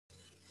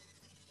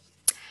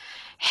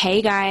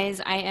Hey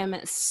guys, I am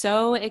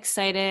so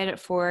excited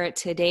for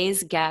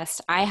today's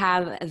guest. I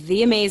have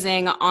the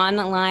amazing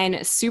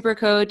online super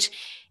coach,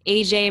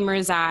 AJ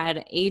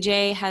Mirzad.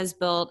 AJ has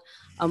built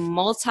a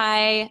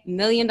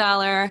multi-million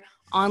dollar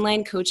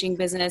online coaching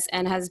business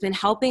and has been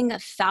helping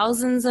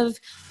thousands of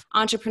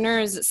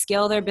entrepreneurs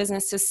scale their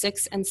business to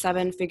 6 and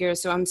 7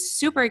 figures. So I'm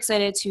super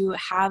excited to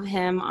have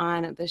him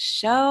on the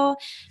show.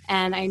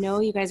 And I know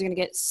you guys are going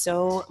to get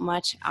so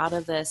much out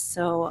of this.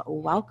 So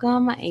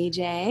welcome,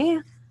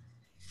 AJ.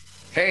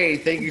 Hey,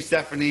 thank you,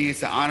 Stephanie.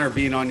 It's an honor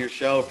being on your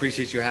show.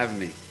 Appreciate you having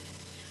me.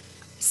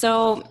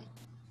 So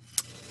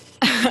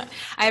I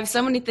have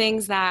so many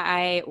things that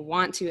I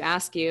want to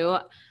ask you.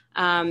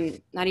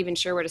 Not even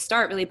sure where to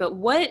start really, but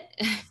what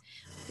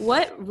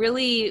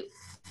really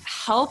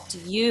helped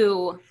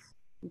you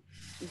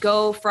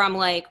go from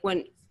like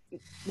when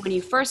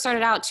you first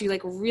started out to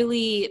like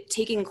really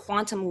taking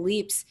quantum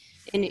leaps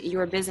in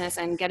your business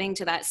and getting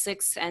to that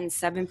 6 and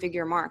 7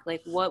 figure mark?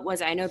 Like what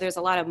was it? I know there's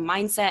a lot of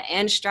mindset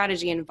and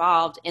strategy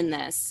involved in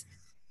this.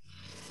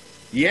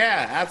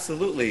 Yeah,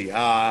 absolutely.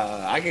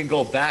 I can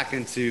go back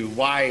into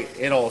why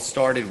it all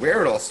started,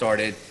 where it all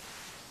started.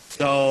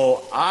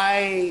 So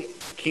I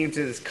came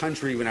to this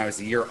country when I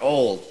was a year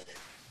old,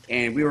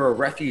 and we were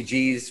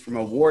refugees from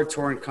a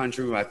war-torn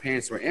country. My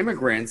parents were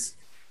immigrants,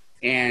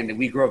 and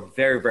we grew up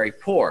very, very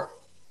poor.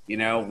 You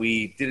know,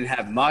 we didn't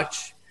have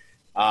much.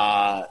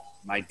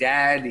 My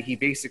dad, he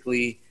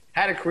basically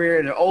had a career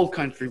in an old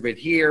country, but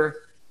here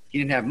he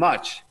didn't have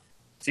much.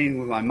 Same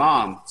with my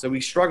mom. So we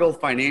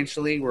struggled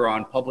financially. We're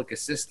on public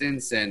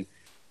assistance. And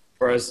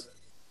for as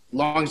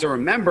long as I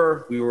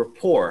remember, we were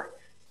poor.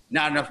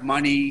 Not enough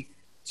money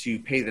to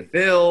pay the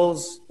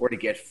bills or to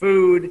get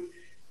food.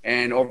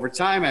 And over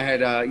time, I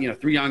had,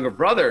 three younger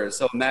brothers.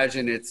 So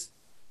imagine it's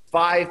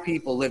 5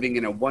 people living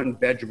in a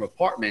 1-bedroom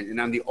apartment. And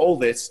I'm the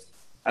oldest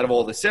out of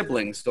all the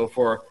siblings. So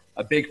for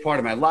a big part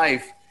of my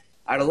life,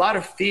 I had a lot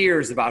of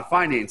fears about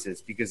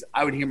finances because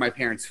I would hear my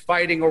parents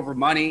fighting over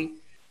money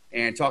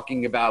and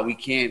talking about we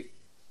can't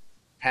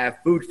have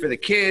food for the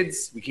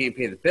kids, we can't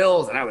pay the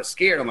bills, and I was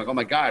scared. I'm like, oh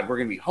my God, we're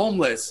gonna be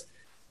homeless.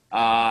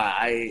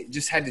 I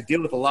just had to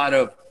deal with a lot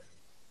of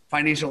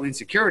financial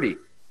insecurity.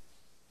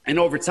 And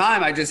over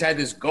time, I just had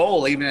this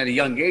goal, even at a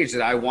young age,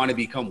 that I want to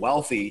become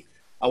wealthy.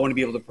 I want to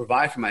be able to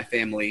provide for my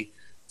family.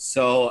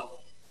 So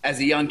as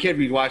a young kid,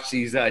 we'd watch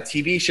these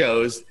TV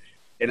shows,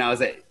 and I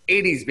was an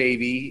 80s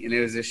baby, and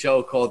it was a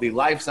show called The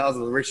Lifestyles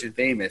of the Rich and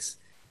Famous.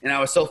 And I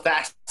was so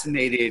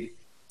fascinated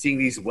seeing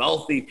these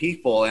wealthy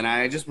people, and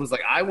I just was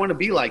like, I want to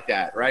be like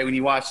that, right? When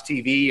you watch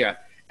TV,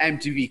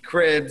 MTV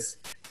Cribs,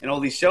 and all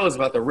these shows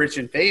about the rich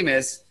and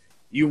famous,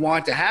 you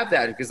want to have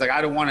that because, like,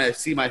 I don't want to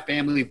see my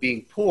family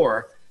being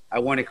poor. I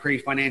want to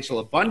create financial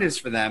abundance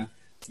for them.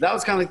 So that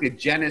was kind of like the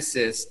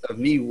genesis of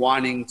me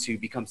wanting to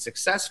become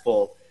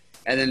successful,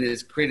 and then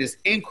create this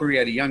inquiry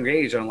at a younger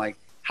age on, like,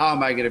 how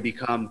am I going to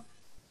become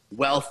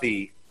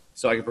wealthy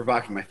so I can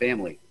provide for my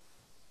family?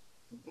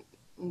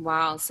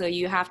 Wow. So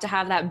you have to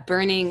have that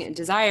burning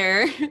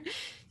desire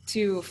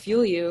to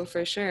fuel you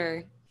for sure.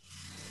 I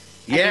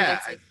think Yeah.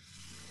 that's like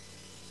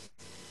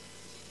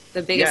the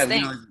Yeah. biggest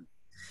thing.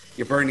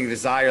 Your burning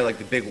desire, like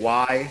the big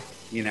why,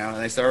 and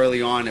I saw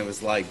early on, it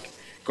was like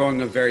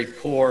growing up very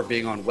poor,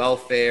 being on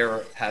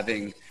welfare,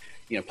 having,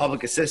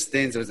 public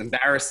assistance. It was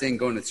embarrassing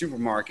going to the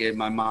supermarket.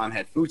 My mom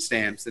had food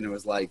stamps, and it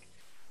was like,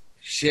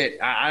 shit,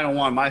 I don't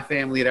want my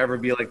family to ever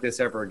be like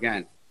this ever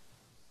again.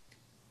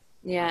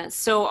 Yeah.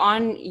 So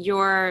on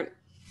your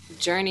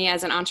journey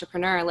as an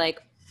entrepreneur,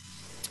 like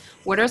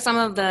what are some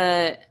of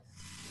the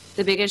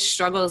biggest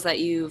struggles that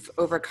you've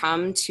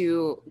overcome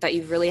that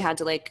you've really had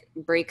to like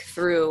break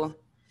through?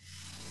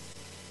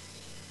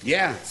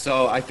 Yeah.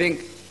 So I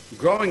think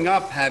growing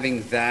up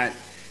having that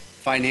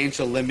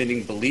financial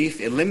limiting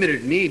belief, it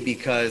limited me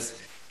because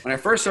when I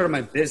first started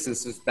my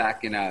business was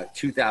back in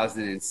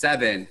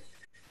 2007,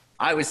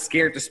 I was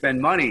scared to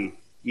spend money,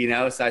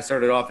 so I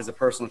started off as a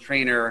personal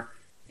trainer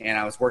and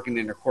I was working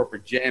in a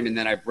corporate gym, and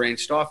then I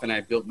branched off and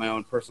I built my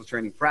own personal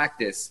training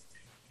practice.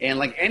 And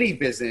like any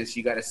business,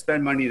 you got to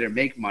spend money to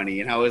make money.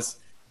 And I was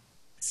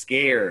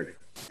scared.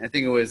 I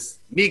think it was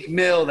Meek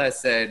Mill that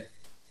said,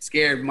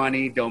 scared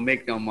money, don't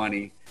make no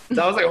money.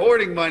 So I was like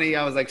hoarding money.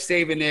 I was like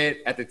saving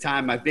it. At the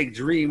time, my big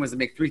dream was to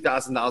make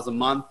 $3,000 a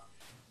month.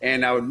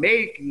 And I would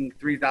make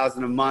 $3,000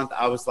 a month.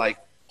 I was like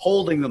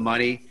holding the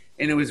money.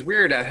 And it was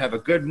weird. I'd have a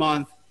good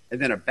month and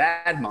then a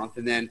bad month.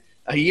 And then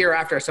a year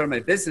after I started my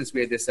business,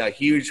 we had this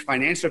huge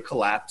financial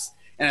collapse.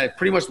 And I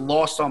pretty much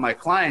lost all my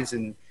clients.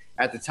 And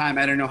at the time,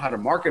 I didn't know how to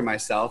market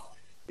myself.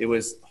 It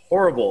was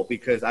horrible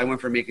because I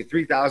went from making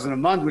 $3,000 a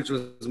month, which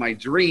was my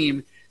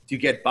dream, to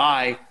get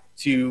by,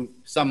 to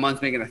some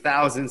months making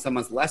 1,000, some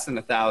months less than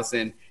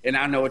 1,000, and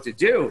I don't know what to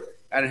do.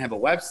 I didn't have a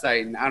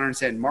website, and I don't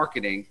understand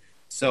marketing,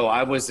 so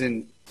I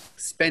wasn't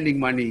spending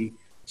money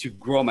to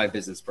grow my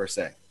business per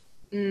se.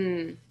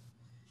 Mm.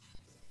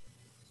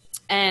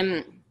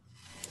 And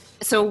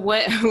so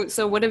what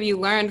have you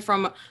learned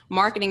from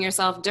marketing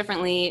yourself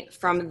differently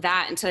from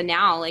that to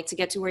now, like to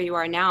get to where you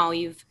are now?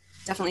 You've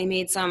definitely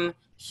made some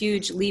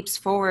huge leaps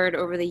forward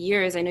over the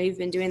years. I know you've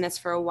been doing this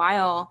for a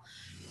while.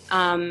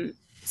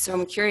 So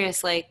I'm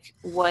curious, like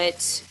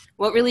what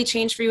really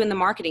changed for you in the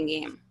marketing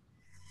game?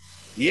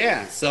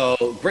 Yeah,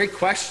 so great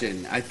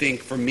question. I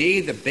think for me,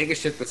 the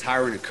biggest shift was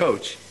hiring a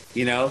coach,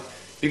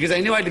 because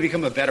I knew I had to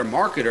become a better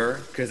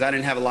marketer because I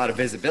didn't have a lot of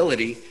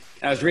visibility.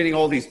 And I was reading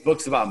all these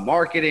books about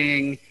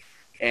marketing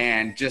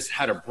and just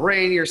how to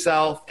brand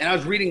yourself. And I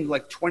was reading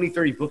like 20,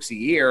 30 books a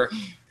year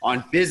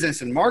on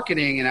business and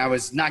marketing, and I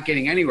was not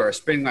getting anywhere,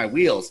 spinning my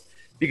wheels,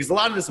 because a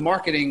lot of this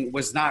marketing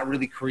was not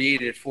really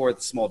created for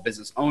the small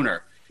business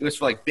owner. It was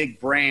for like big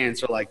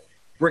brands or like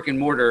brick and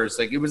mortars.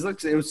 Like it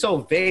was so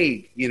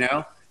vague.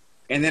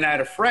 And then I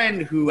had a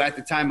friend who, at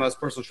the time I was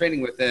personal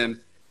training with him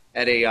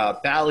at a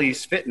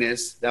Bally's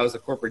Fitness. That was the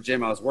corporate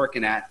gym I was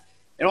working at.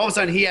 And all of a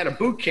sudden he had a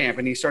boot camp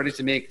and he started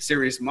to make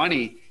serious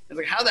money. I was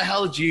like, how the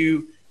hell did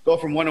you go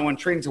from one-on-one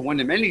training to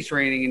one-to-many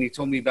training? And he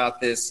told me about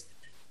this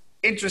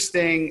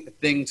interesting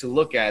thing to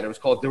look at. It was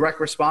called direct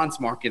response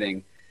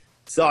marketing.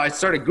 So I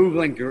started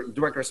Googling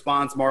direct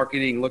response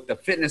marketing, looked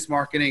up fitness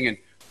marketing, and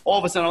all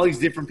of a sudden all these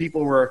different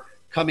people were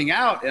coming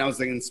out. And I was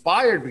like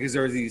inspired because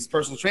there were these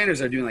personal trainers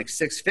that are doing like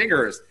 6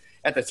 figures.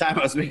 At the time,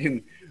 I was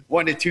making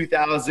 1,000 to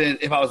 2,000.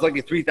 If I was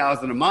lucky,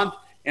 3,000 a month.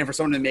 And for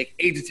someone to make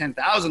 8,000 to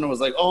 10,000, I was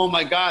like, oh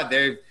my God,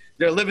 they're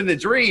living the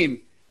dream.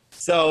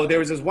 So there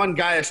was this one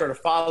guy I started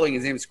following.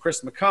 His name is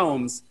Chris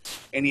McCombs,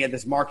 and he had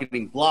this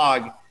marketing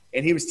blog,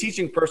 and he was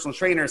teaching personal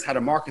trainers how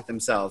to market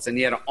themselves. And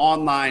he had an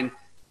online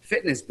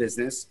fitness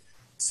business.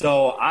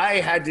 So I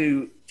had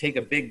to take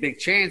a big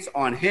chance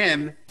on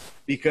him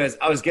because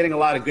I was getting a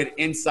lot of good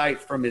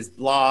insight from his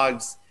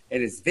blogs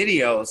and his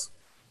videos.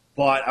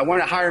 But I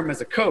wanted to hire him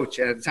as a coach.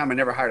 And at the time, I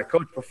never hired a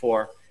coach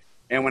before.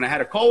 And when I had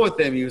a call with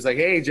him, he was like,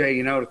 hey,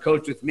 Jay, to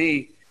coach with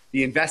me,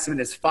 the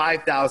investment is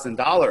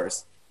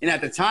 $5,000. And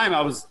at the time, I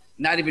was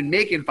not even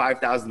making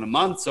 $5,000 a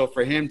month. So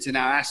for him to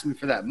now ask me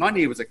for that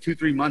money, it was like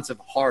 2-3 months of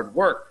hard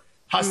work,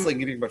 hustling,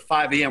 getting about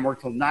 5 a.m.,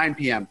 work till 9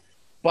 p.m.,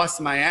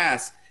 bust my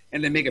ass,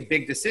 and then make a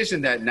big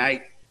decision that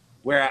night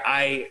where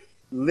I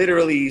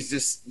literally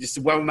just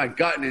went with my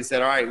gut and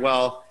said, all right,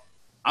 well,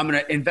 I'm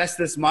going to invest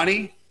this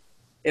money.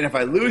 And if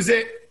I lose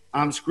it,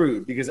 I'm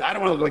screwed, because I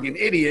don't want to look like an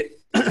idiot,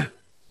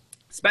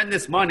 spend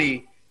this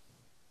money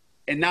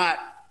and not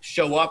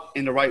show up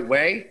in the right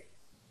way,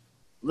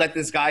 let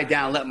this guy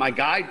down, let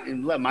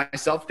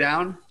myself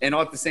down, and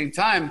all at the same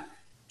time,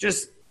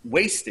 just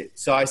waste it.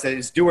 So I said,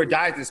 it's do or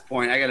die at this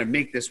point. I got to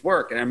make this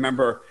work. And I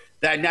remember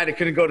that night I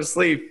couldn't go to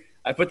sleep.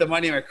 I put the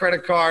money in my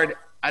credit card.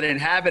 I didn't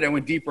have it. I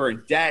went deeper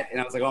in debt. And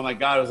I was like, oh my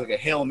God, it was like a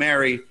Hail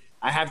Mary.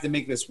 I have to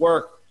make this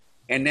work.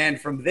 And then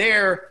from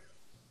there,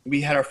 we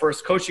had our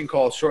first coaching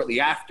call shortly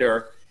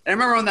after. And I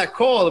remember on that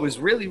call, it was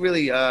really,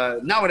 really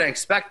not what I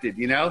expected,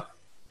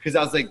 because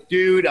I was like,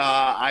 dude,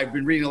 I've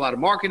been reading a lot of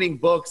marketing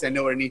books. I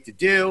know what I need to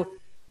do.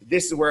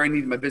 This is where I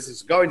need my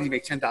business to go. I need to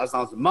make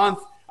 $10,000 a month.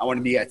 I want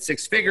to be at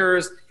 6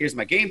 figures. Here's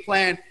my game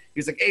plan.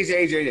 He's like,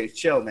 AJ,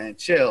 chill, man.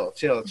 Chill.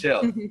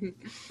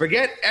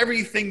 Forget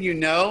everything you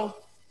know.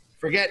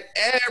 Forget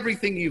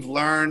everything you've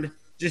learned.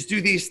 Just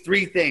do these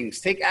 3 things.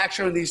 Take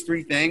action on these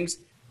 3 things.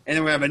 And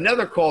then we have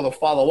another call to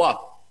follow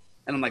up.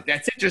 And I'm like,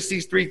 that's it, just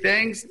these 3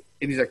 things?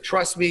 And he's like,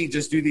 trust me,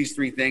 just do these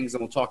 3 things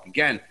and we'll talk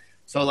again.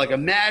 So like a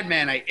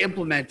madman, I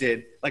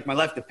implemented, like my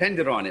life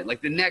depended on it.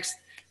 Like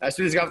as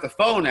soon as I got off the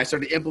phone, I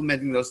started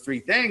implementing those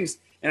 3 things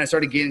and I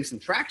started gaining some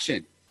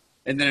traction.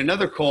 And then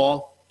another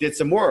call, did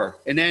some more.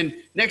 And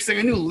then next thing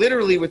I knew,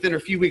 literally within a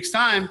few weeks'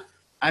 time,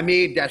 I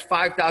made that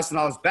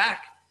 $5,000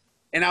 back.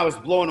 And I was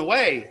blown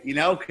away,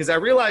 because I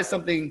realized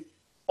something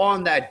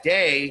on that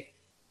day.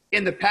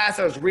 In the past,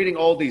 I was reading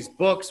all these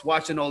books,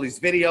 watching all these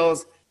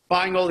videos,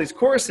 buying all these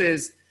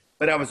courses,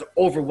 but I was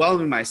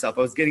overwhelming myself.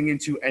 I was getting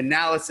into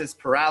analysis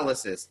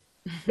paralysis.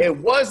 It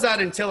was not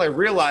until I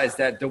realized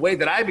that the way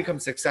that I become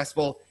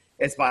successful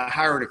is by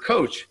hiring a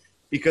coach,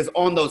 because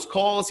on those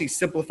calls, he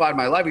simplified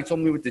my life. He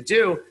told me what to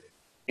do.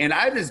 And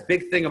I have this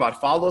big thing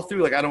about follow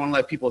through. Like, I don't want to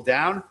let people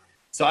down.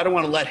 So I don't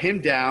want to let him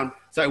down.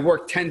 So I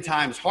worked 10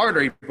 times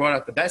harder. He brought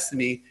out the best of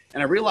me.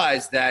 And I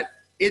realized that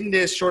in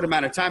this short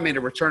amount of time, I made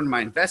a return on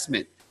my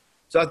investment.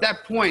 So at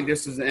that point,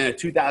 this was in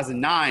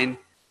 2009,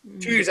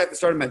 2 years after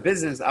starting my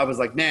business, I was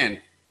like, man,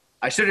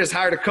 I should have just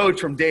hired a coach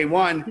from day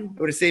one. It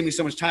would have saved me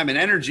so much time and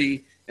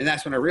energy. And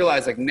that's when I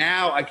realized, like,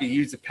 now I could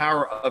use the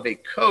power of a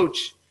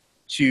coach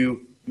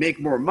to make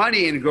more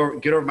money and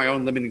get over my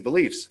own limiting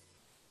beliefs.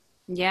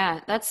 Yeah,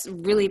 that's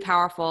really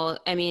powerful.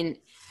 I mean,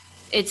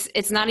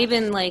 it's not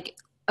even like,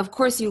 of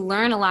course you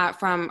learn a lot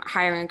from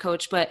hiring a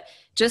coach, but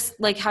just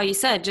like how you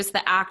said, just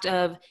the act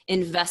of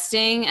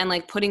investing and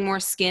like putting more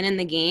skin in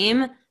the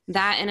game,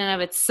 that in and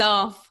of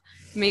itself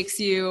makes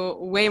you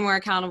way more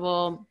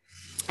accountable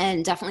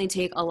and definitely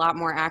take a lot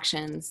more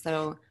action.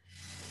 So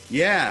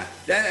yeah,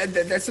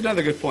 that's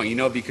another good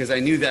point, because I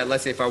knew that,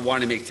 let's say if I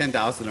wanted to make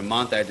 $10,000 a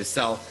month, I had to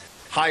sell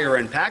higher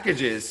end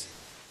packages.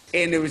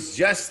 And it was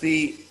just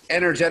the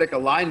energetic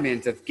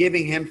alignment of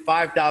giving him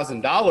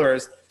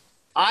 $5,000.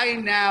 I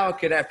now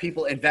could have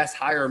people invest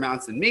higher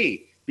amounts than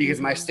me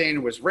because my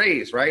standard was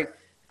raised, right?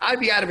 I'd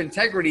be out of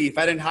integrity if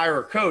I didn't hire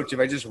a coach. If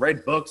I just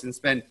read books and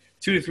spent $2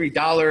 to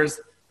 $3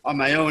 on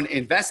my own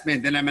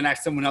investment, then I'm going to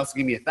ask someone else to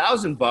give me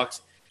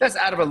 $1,000. That's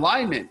out of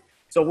alignment.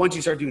 So once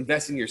you start to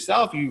invest in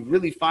yourself, you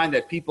really find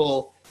that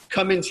people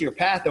come into your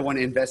path that want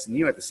to invest in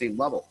you at the same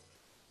level.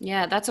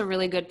 Yeah, that's a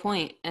really good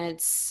point. And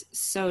it's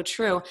so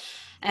true.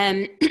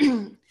 And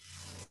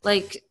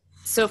like,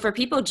 so for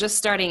people just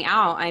starting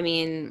out, I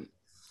mean,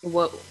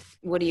 what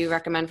do you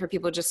recommend for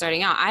people just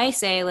starting out? I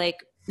say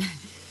like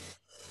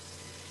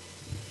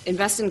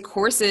invest in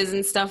courses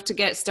and stuff to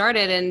get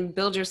started and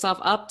build yourself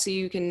up so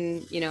you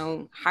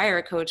can, hire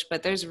a coach.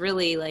 But there's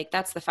really like,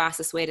 that's the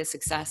fastest way to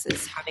success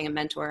is having a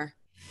mentor.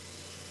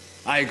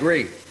 I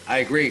agree.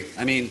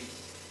 I mean,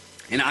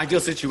 in an ideal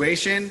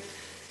situation,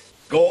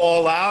 go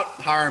all out,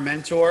 hire a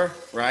mentor,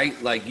 right?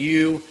 Like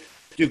you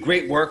do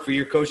great work for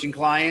your coaching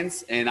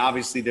clients. And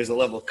obviously there's a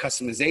level of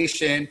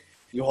customization.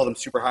 You hold them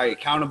super high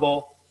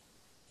accountable.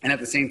 And at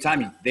the same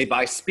time, they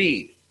buy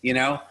speed,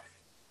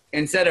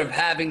 Instead of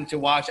having to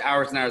watch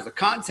hours and hours of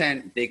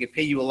content, they could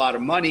pay you a lot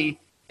of money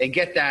and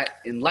get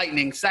that in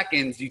lightning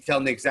seconds. You tell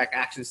them the exact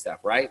action step,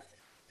 right?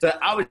 So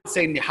I would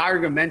say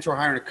hiring a mentor,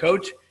 hiring a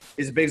coach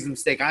is the biggest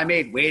mistake I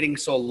made, waiting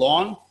so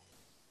long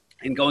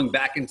and going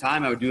back in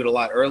time. I would do it a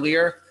lot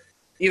earlier.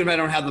 Even if I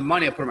don't have the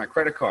money, I'll put it on my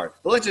credit card.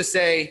 But let's just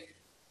say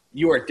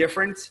you are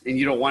different and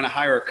you don't want to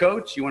hire a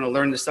coach. You want to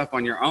learn this stuff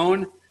on your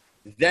own.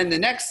 Then the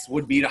next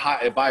would be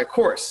to buy a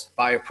course,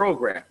 buy a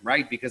program,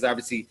 right? Because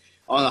obviously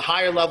on a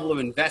higher level of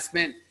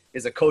investment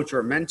is a coach or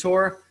a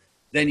mentor.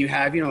 Then you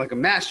have, like a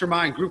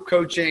mastermind, group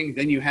coaching.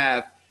 Then you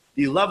have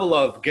the level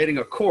of getting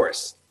a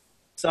course,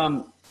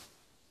 some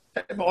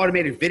type of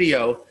automated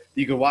video that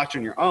you can watch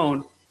on your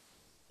own.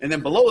 And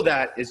then below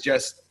that is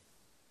just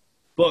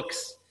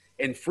books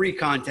and free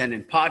content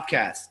and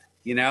podcast,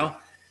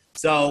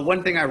 So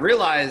one thing I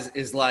realized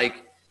is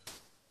like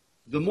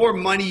the more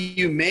money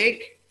you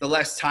make, the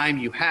less time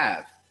you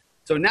have.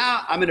 So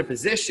now I'm in a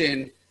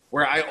position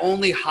where I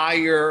only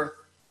hire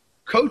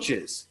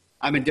coaches.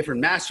 I'm in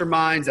different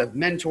masterminds, I have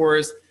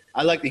mentors.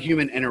 I like the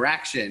human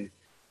interaction.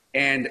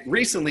 And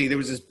recently there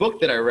was this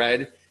book that I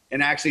read,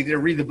 and I actually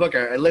didn't read the book.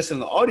 I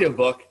listened to the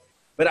audiobook,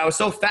 but I was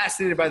so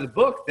fascinated by the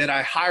book that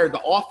I hired the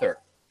author,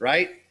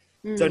 right?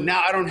 Mm. So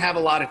now I don't have a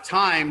lot of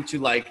time to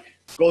like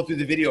go through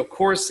the video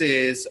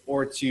courses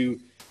or to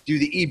do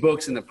the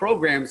ebooks and the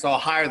program. So I'll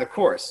hire the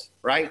course,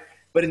 right?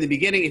 But in the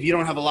beginning, if you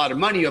don't have a lot of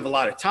money, you have a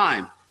lot of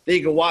time. Then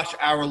you can watch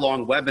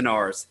hour-long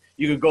webinars.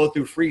 You could go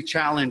through free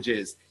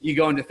challenges. You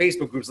go into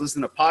Facebook groups,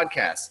 listen to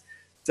podcasts.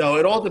 So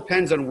it all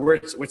depends on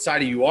which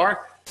side of you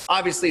are.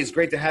 Obviously, it's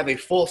great to have a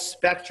full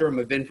spectrum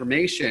of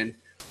information.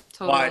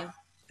 Totally. But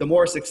the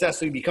more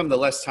successful you become, the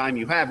less time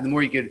you have, the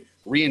more you could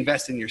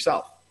reinvest in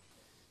yourself.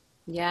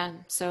 Yeah,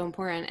 so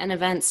important. And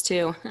events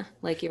too,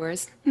 like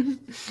yours.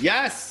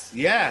 Yes,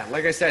 yeah.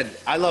 Like I said,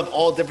 I love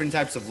all different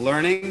types of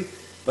learning,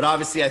 but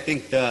obviously I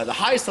think the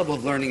highest level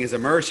of learning is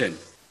immersion,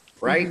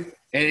 right? Mm-hmm.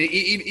 And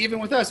even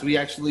with us, we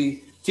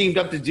actually teamed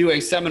up to do a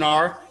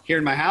seminar here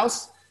in my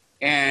house.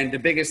 And the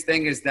biggest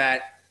thing is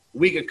that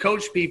we could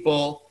coach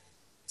people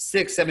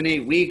 6, 7,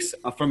 8 weeks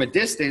from a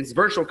distance.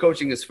 Virtual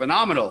coaching is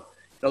phenomenal.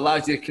 It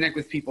allows you to connect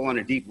with people on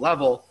a deep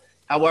level.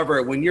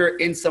 However, when you're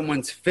in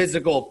someone's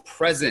physical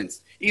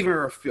presence,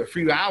 even for a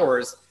few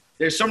hours,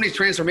 there's so many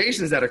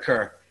transformations that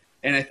occur.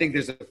 And I think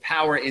there's a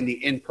power in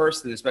the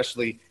in-person,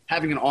 especially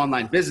having an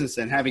online business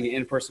and having an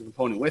in-person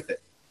component with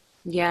it.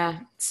 Yeah,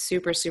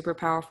 super, super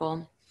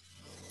powerful.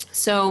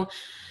 So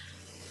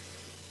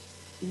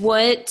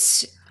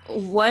what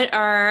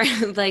are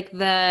like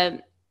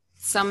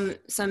some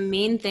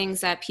main things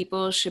that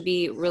people should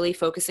be really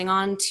focusing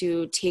on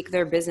to take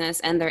their business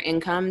and their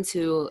income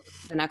to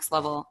the next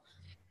level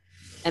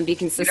and be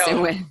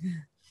consistent with?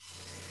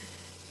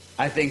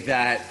 I think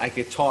that I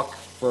could talk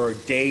for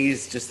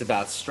days just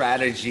about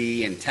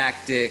strategy and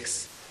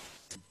tactics,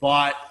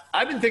 but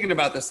I've been thinking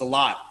about this a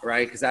lot,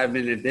 right? Because I've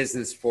been in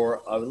business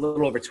for a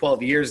little over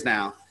 12 years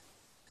now.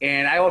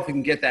 And I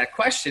often get that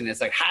question.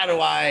 It's like, how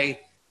do I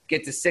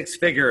get to 6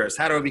 figures?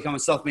 How do I become a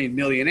self-made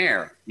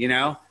millionaire? And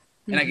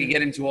I can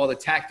get into all the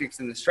tactics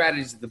and the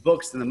strategies of the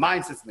books and the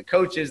mindsets and the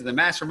coaches and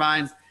the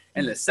masterminds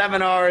and the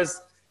seminars.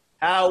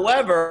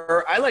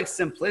 However, I like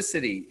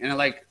simplicity and I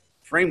like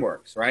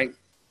frameworks, right?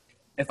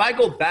 If I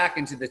go back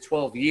into the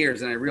 12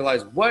 years and I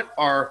realize what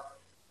are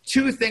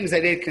 2 things I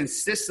did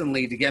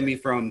consistently to get me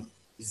from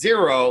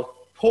zero,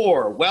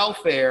 poor,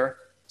 welfare,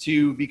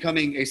 to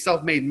becoming a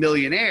self-made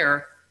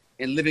millionaire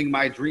and living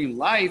my dream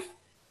life,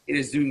 it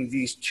is doing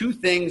these 2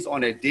 things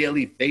on a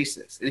daily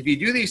basis. And if you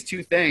do these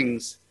 2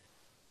 things,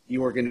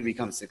 you are going to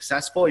become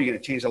successful. You're going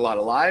to change a lot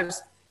of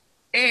lives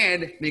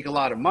and make a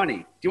lot of money.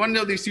 Do you want to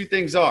know what these 2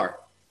 things are?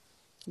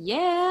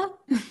 Yeah.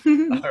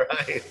 All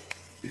right.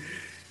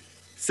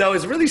 So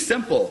it's really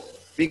simple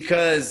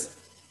because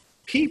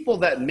people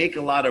that make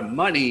a lot of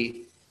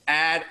money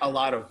add a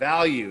lot of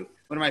value.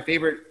 One of my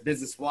favorite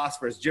business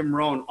philosophers, Jim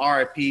Rohn,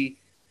 RIP,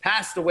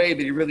 passed away,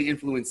 but he really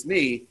influenced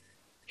me.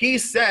 He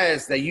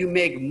says that you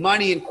make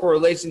money in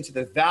correlation to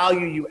the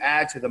value you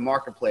add to the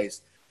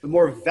marketplace. The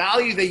more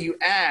value that you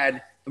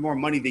add, the more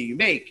money that you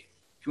make.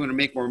 If you want to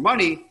make more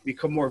money,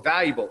 become more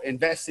valuable,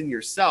 invest in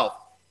yourself,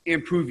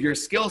 improve your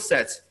skill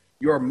sets,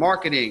 your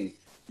marketing,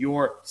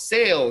 your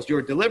sales,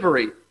 your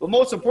delivery. But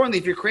most importantly,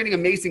 if you're creating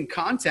amazing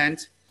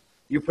content,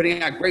 you're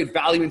putting out great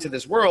value into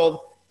this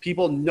world,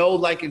 people know,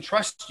 like, and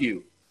trust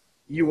you.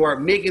 You are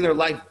making their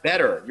life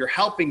better. You're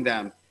helping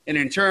them. And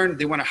in turn,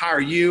 they want to hire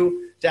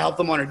you to help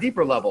them on a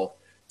deeper level.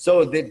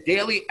 So the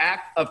daily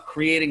act of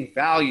creating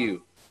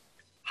value,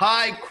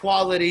 high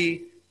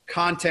quality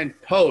content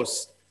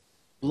posts,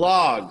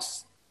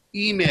 blogs,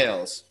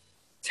 emails,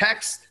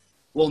 text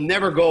will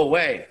never go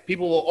away.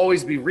 People will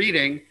always be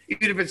reading,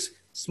 even if it's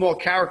small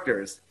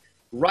characters.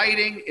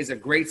 Writing is a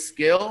great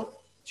skill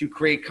to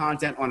create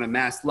content on a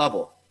mass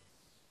level.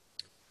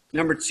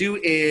 Number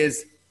 2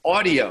 is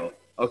audio,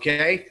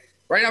 okay?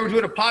 Right now we're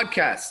doing a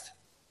podcast.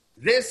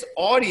 This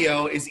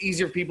audio is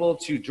easier for people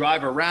to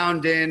drive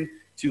around in,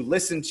 to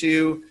listen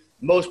to.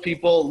 Most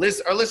people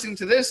are listening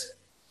to this,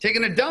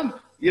 taking a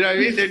dump. You know what I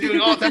mean? They're doing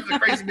all types of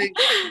crazy things,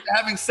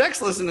 having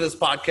sex listening to this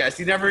podcast.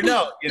 You never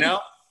know, you know?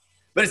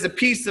 But it's a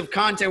piece of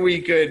content where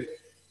you could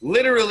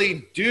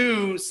literally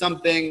do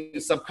something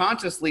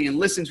subconsciously and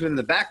listen to it in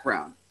the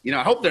background. You know,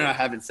 I hope they're not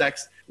having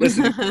sex.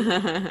 Listen,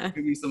 could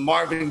be some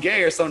Marvin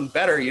Gaye or something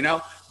better, you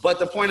know? But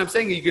the point I'm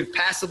saying, you could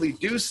passively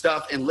do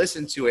stuff and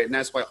listen to it. And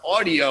that's why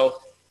audio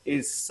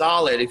is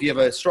solid. If you have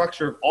a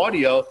structure of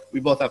audio,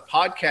 we both have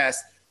podcasts,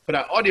 put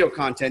out audio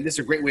content. This is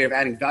a great way of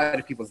adding value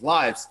to people's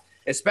lives,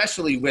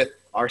 especially with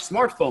our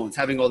smartphones,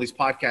 having all these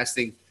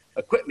podcasting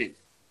equipment.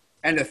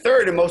 And the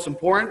third and most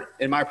important,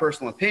 in my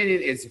personal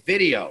opinion, is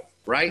video,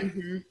 right?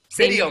 Mm-hmm.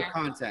 Video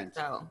content,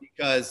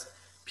 because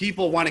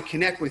people want to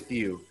connect with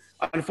you.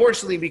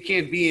 Unfortunately, we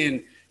can't be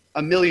in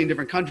a million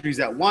different countries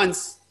at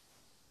once.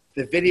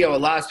 The video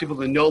allows people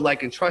to know,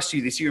 like, and trust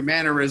you. They see your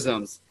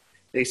mannerisms.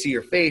 They see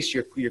your face,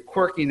 your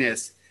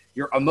quirkiness,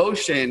 your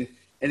emotion,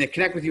 and they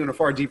connect with you on a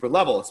far deeper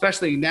level.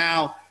 Especially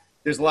now,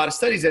 there's a lot of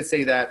studies that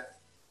say that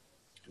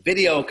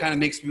video kind of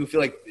makes people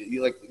feel like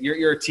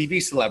you're a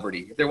TV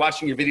celebrity. If they're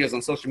watching your videos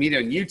on social media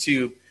and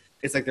YouTube,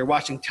 it's like they're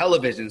watching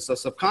television. So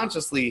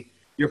subconsciously,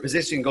 your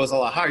position goes a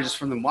lot higher just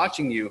from them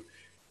watching you.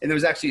 And there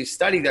was actually a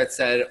study that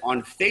said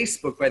on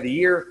Facebook by the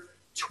year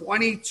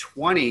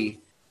 2020,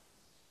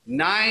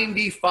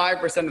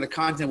 95% of the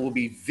content will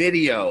be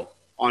video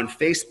on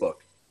Facebook.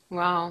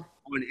 Wow.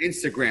 On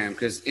Instagram,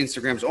 because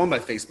Instagram is owned by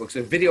Facebook.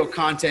 So video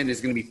content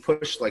is going to be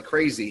pushed like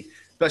crazy,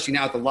 especially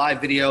now with the live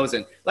videos.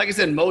 And like I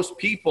said, most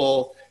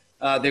people,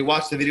 they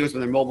watch the videos on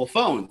their mobile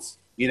phones,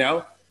 you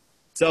know?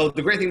 So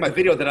the great thing about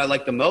video that I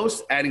like the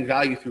most, adding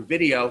value through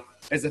video,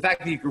 is the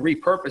fact that you can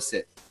repurpose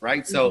it,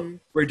 right? So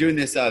we're doing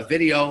this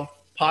video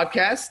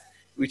podcast.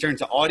 We turn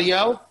to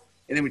audio,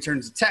 and then we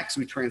turn to text.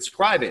 We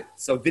transcribe it.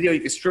 So video, you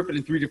can strip it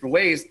in 3 different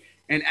ways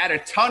and add a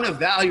ton of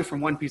value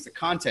from one piece of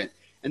content.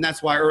 And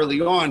that's why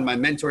early on, my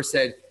mentor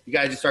said, you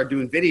guys just start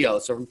doing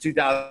videos. So from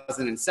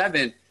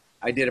 2007,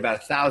 I did about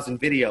 1,000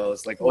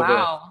 videos, like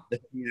over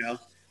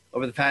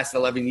the past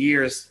 11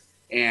 years.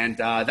 And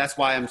that's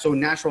why I'm so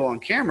natural on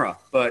camera.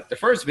 But the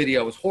first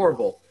video was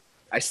horrible.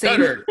 I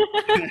stuttered.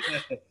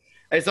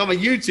 It's on my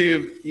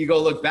YouTube. You go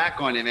look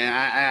back on it, man.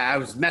 I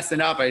was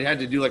messing up. I had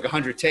to do like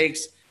 100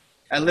 takes.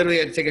 I literally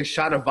had to take a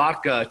shot of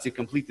vodka to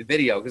complete the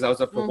video because I was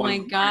up for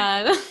trying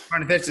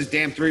to finish this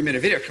damn 3-minute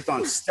video. I kept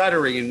on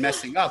stuttering and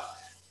messing up.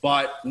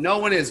 But no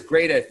one is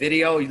great at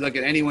video. You look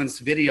at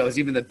anyone's videos,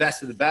 even the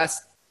best of the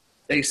best,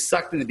 they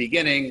sucked in the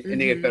beginning and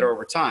they get better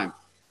over time.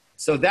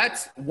 So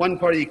that's one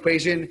part of the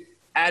equation,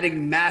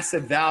 adding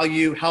massive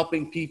value,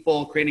 helping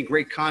people, creating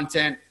great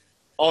content,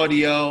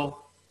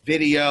 audio,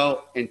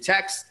 video, and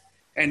text.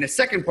 And the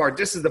second part,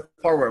 this is the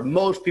part where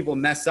most people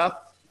mess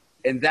up,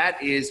 and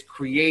that is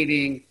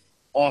creating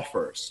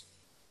offers,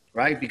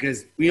 right?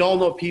 Because we all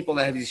know people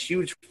that have these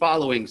huge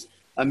followings,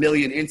 1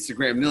 million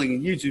Instagram, 1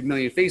 million YouTube, 1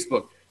 million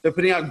Facebook. They're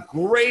putting out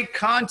great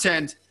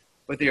content,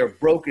 but they are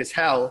broke as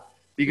hell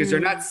because they're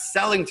not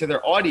selling to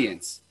their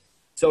audience.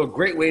 So a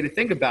great way to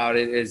think about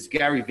it is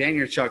Gary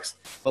Vaynerchuk's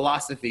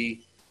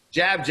philosophy,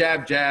 jab,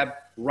 jab, jab,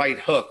 right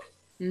hook.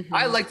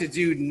 I like to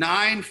do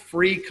 9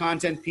 free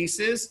content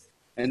pieces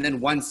and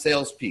then 1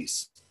 sales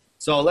piece.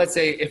 So let's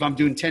say if I'm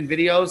doing 10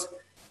 videos,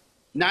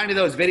 9 of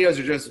those videos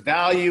are just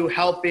value,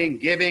 helping,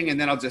 giving, and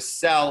then I'll just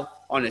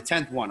sell on the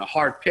 10th one, a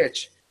hard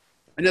pitch.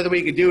 Another way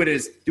you can do it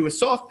is do a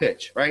soft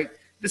pitch, right?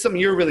 This is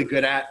something you're really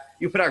good at.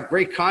 You put out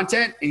great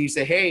content and you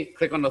say, hey,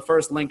 click on the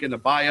first link in the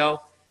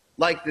bio,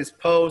 like this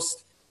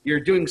post. You're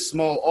doing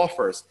small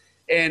offers.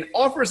 And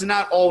offers are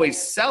not always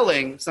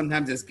selling.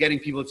 Sometimes it's getting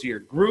people to your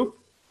group.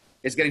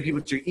 It's getting people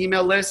to your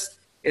email list.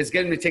 It's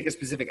getting them to take a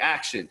specific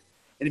action.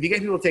 And if you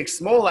get people to take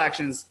small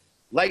actions,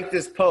 like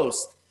this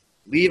post,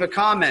 leave a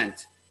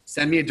comment,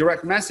 send me a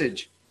direct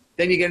message,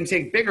 then you get them to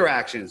take bigger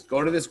actions.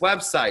 Go to this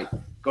website,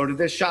 go to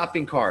this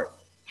shopping cart,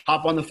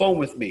 hop on the phone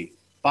with me,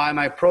 buy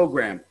my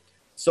program.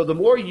 So the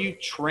more you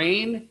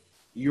train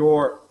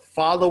your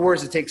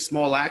followers to take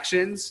small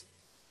actions,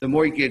 the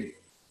more you could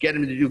get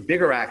them to do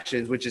bigger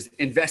actions, which is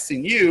invest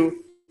in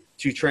you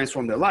to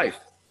transform their life.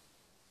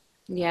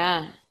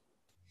 Yeah.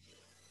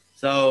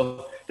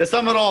 So to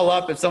sum it all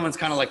up, if someone's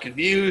kind of like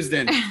confused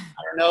and I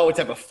don't know what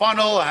type of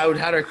funnel, how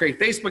to create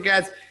Facebook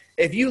ads,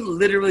 if you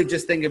literally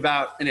just think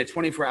about in a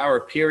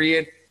 24-hour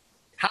period,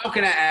 how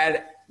can I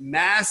add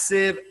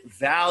massive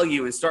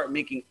value and start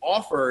making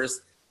offers,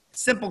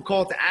 simple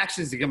call to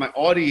actions to get my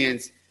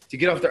audience to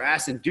get off their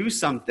ass and do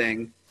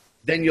something,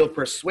 then you'll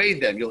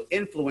persuade them, you'll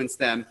influence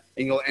them,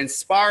 and you'll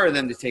inspire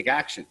them to take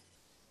action.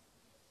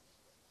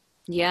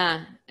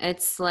 Yeah,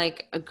 it's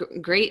like a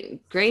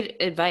great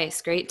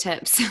advice, great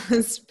tips.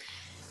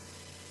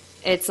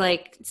 It's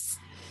like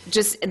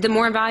just the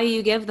more value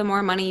you give, the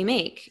more money you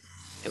make.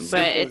 But Simple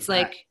as it's that.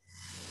 like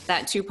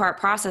that two-part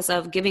process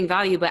of giving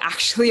value, but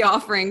actually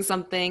offering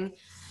something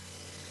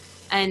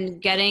and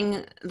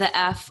getting the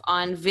F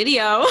on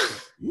video.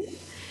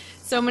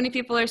 So many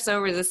people are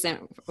so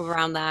resistant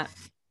around that.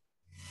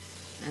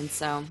 And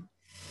so,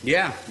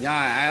 Yeah.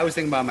 I always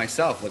think about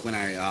myself. Like when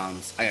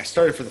I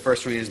started for the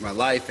first 20 years of my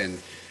life, and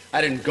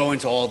I didn't go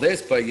into all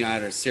this, but I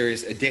had a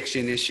serious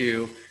addiction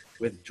issue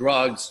with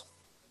drugs,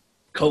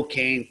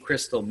 cocaine,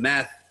 crystal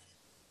meth,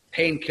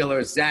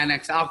 painkillers,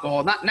 Xanax,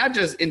 alcohol. Not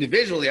just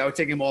individually. I would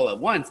take them all at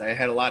once. I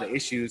had a lot of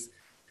issues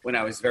when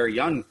I was very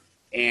young,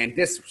 and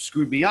this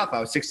screwed me up. I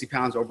was 60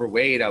 pounds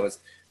overweight. I was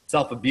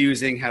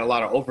self-abusing, had a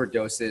lot of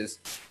overdoses,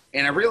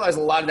 and I realized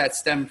a lot of that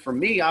stemmed from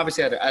me.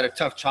 Obviously, I had a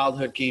tough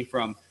childhood. Came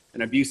from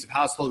an abusive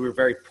household. We were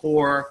very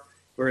poor.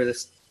 We were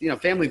this,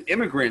 family of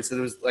immigrants. So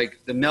there was like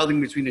the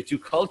melding between the two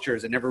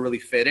cultures. It never really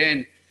fit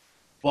in.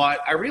 But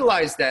I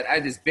realized that I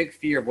had this big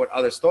fear of what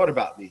others thought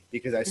about me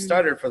because I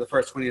started for the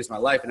first 20 years of my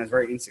life and I was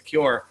very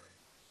insecure.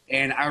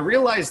 And I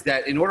realized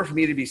that in order for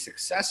me to be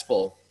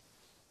successful,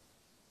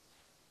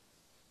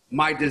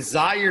 my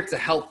desire to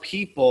help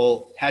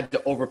people had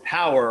to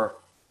overpower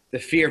the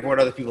fear of what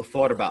other people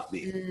thought about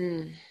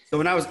me. So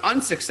when I was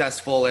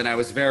unsuccessful and I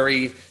was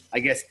very, I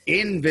guess,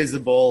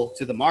 invisible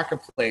to the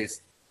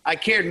marketplace, I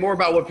cared more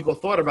about what people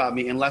thought about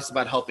me and less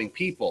about helping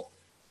people.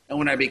 And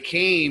when I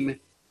became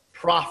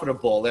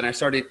profitable and I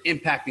started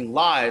impacting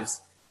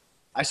lives,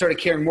 I started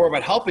caring more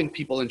about helping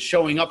people and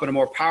showing up in a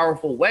more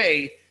powerful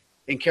way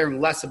and caring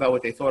less about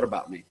what they thought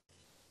about me.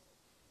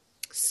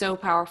 so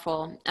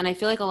powerful. And I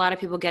feel like a lot of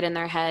people get in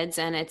their heads,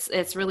 and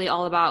it's really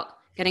all about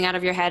getting out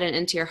of your head and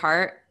into your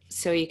heart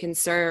so you can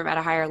serve at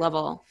a higher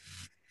level.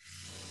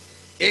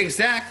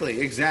 Exactly.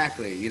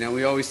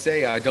 We always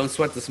say, don't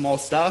sweat the small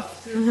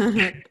stuff.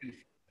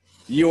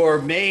 You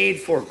are made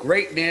for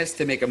greatness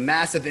to make a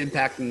massive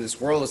impact in this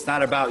world. It's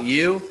not about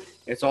you.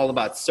 It's all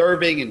about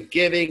serving and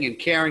giving and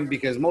caring,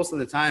 because most of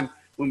the time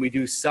when we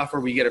do suffer,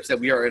 we get upset.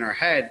 We are in our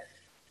head.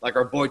 Like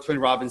our boy Twin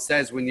Robin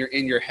says, when you're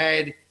in your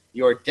head,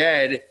 you're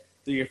dead.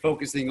 So you're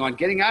focusing on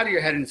getting out of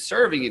your head and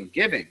serving and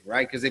giving,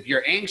 right? Because if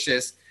you're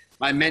anxious,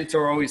 my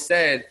mentor always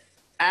said,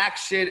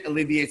 action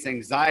alleviates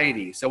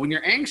anxiety. So when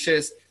you're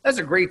anxious, that's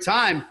a great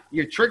time.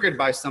 You're triggered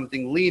by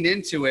something, lean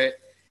into it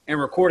and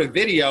record a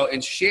video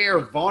and share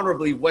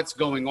vulnerably what's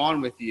going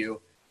on with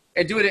you,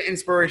 and do it in an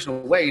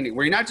inspirational way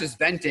where you're not just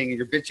venting and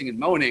you're bitching and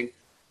moaning,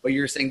 but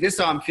you're saying, this is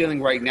how I'm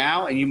feeling right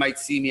now. And you might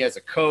see me as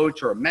a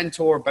coach or a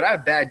mentor, but I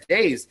have bad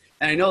days.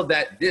 And I know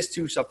that this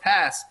too shall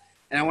pass.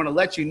 And I want to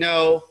let you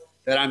know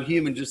that I'm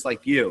human just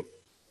like you.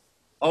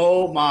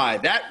 Oh my,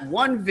 that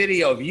one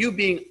video of you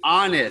being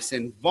honest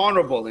and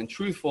vulnerable and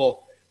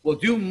truthful will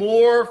do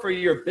more for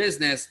your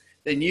business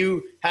than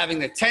you having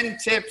the 10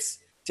 tips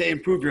to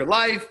improve your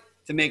life,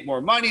 to make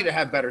more money, to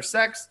have better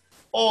sex,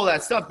 all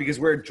that stuff, because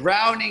we're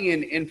drowning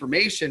in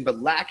information but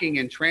lacking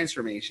in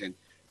transformation.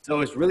 So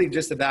it's really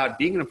just about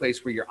being in a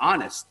place where you're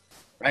honest,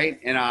 right?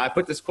 And I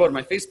put this quote on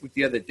my Facebook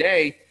the other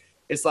day.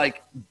 It's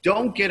like,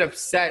 don't get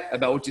upset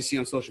about what you see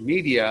on social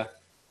media,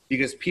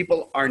 because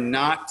people are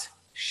not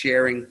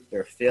sharing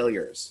their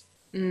failures.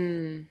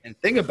 And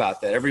think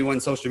about that.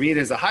 Everyone's social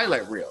media is a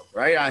highlight reel,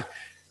 right?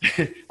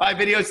 My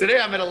videos today,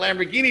 I'm at a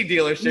Lamborghini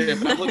dealership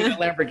and I'm looking at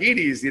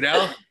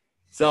Lamborghinis,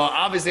 So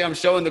obviously I'm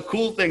showing the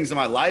cool things in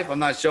my life. I'm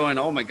not showing,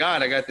 oh my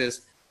God, I got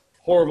this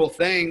horrible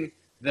thing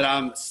that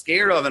I'm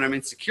scared of and I'm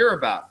insecure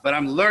about. But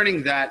I'm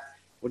learning that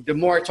the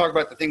more I talk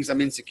about the things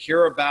I'm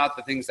insecure about,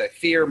 the things I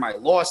fear, my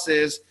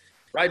losses,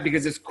 right?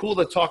 Because it's cool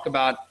to talk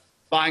about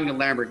buying a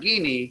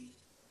Lamborghini,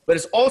 but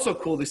it's also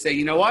cool to say,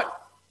 you know what?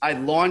 I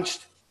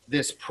launched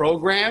this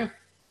program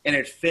and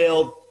it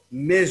failed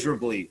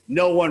miserably.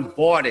 No one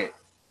bought it.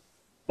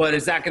 But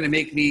is that going to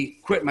make me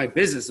quit my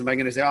business? Am I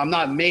going to say, I'm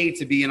not made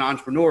to be an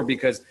entrepreneur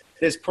because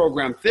this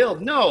program failed?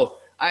 No,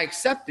 I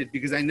accept it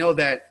because I know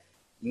that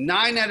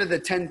 9 out of the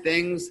 10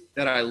 things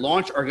that I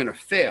launch are going to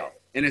fail.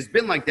 And it's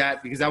been like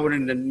that because I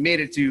wouldn't have made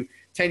it to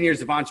 10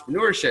 years of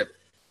entrepreneurship.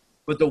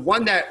 But the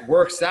one that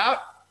works out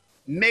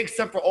makes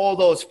up for all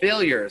those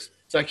failures.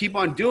 So I keep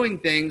on doing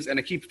things and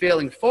I keep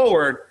failing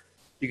forward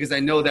because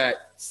I know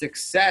that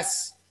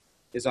success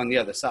is on the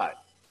other side.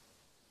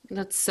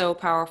 That's so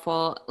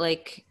powerful.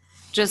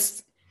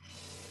 Just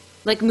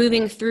like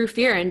moving through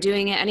fear and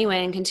doing it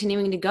anyway and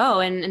continuing to go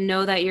and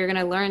know that you're going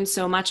to learn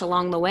so much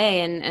along the way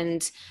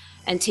and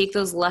take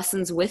those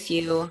lessons with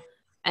you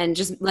and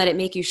just let it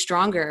make you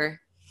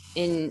stronger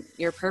in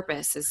your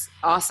purpose is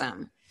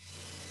awesome.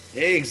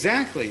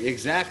 Exactly,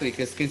 exactly.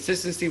 Because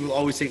consistency will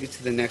always take it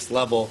to the next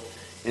level.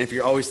 And if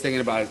you're always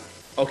thinking about,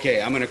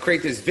 okay, I'm going to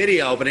create this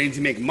video, but I need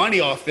to make money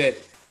off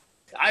it.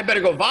 I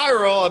better go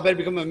viral. I better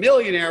become a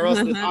millionaire, or else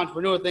this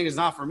entrepreneur thing is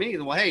not for me.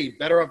 Well, hey,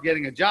 better off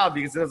getting a job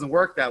because it doesn't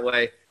work that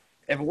way.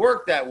 If it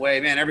worked that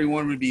way, man,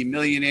 everyone would be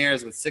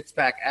millionaires with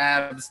six-pack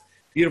abs,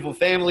 beautiful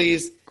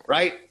families,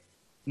 right?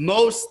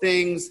 Most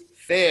things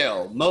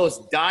fail.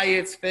 Most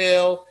diets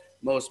fail.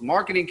 Most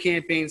marketing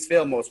campaigns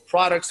fail. Most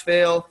products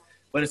fail.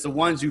 But it's the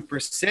ones who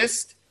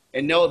persist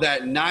and know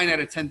that 9 out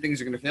of 10 things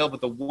are going to fail.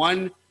 But the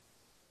one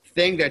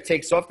thing that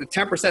takes off, the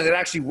 10% that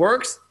actually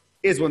works,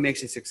 is what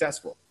makes you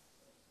successful.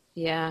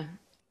 Yeah,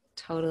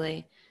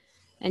 totally.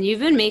 And you've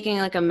been making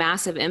like a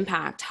massive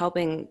impact,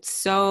 helping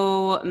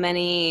so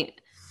many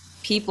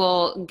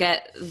people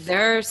get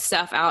their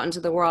stuff out into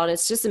the world.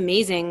 It's just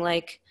amazing.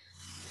 Like,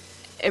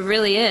 it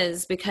really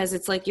is, because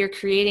it's like you're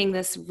creating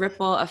this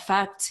ripple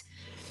effect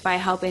by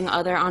helping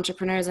other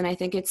entrepreneurs. And I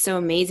think it's so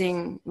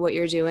amazing what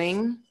you're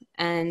doing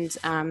and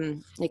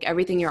like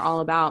everything you're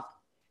all about.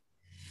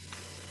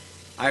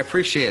 I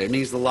appreciate it. It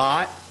means a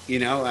lot. You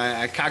know,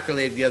 I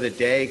calculated the other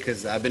day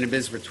because I've been in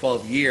business for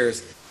 12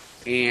 years.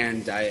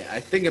 And I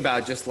think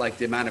about just like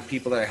the amount of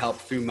people that I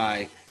helped through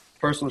my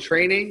personal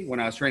training. When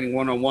I was training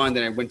one-on-one,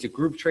 then I went to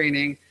group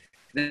training.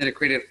 Then I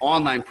created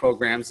online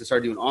programs to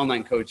start doing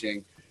online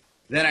coaching.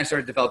 Then I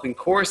started developing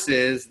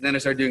courses. Then I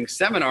started doing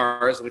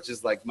seminars, which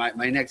is like my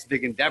next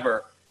big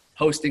endeavor,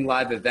 hosting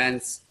live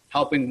events,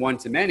 helping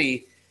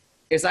one-to-many.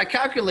 Is I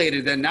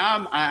calculated that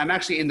now I'm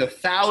actually in the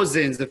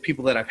thousands of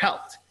people that I've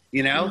helped,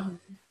 you know? Mm-hmm.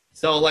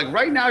 So like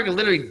right now I can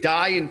literally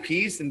die in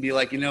peace and be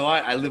like, you know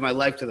what? I live my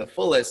life to the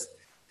fullest,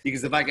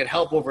 because if I could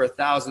help over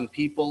 1,000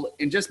 people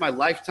in just my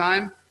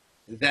lifetime,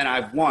 then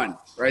I've won,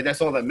 right?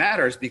 That's all that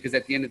matters, because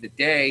at the end of the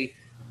day,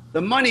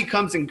 the money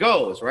comes and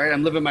goes, right?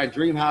 I'm living my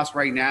dream house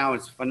right now.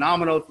 It's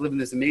phenomenal to live in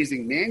this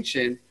amazing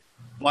mansion,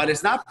 but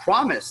it's not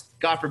promised.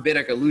 God forbid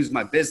I could lose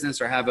my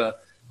business or have a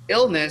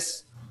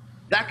illness.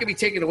 That could be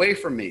taken away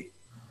from me.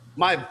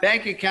 My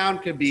bank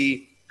account could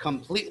be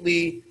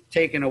completely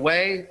taken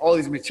away, all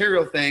these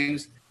material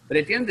things. But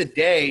at the end of the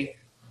day,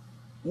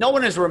 no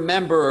one is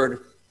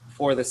remembered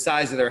for the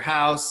size of their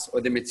house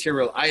or the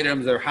material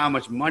items or how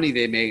much money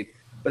they made.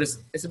 But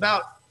it's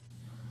about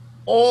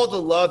all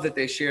the love that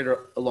they shared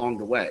along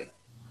the way,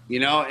 you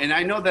know? And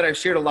I know that I've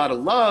shared a lot of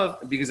love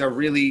because I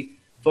really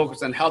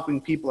focused on helping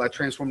people. I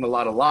transformed a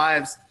lot of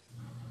lives.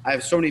 I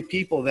have so many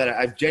people that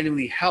I've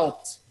genuinely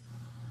helped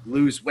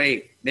lose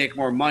weight, make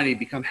more money,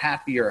 become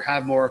happier,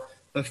 have more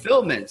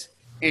fulfillment.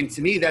 And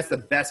to me, that's the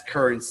best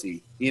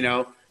currency, you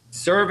know?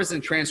 Service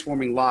and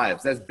transforming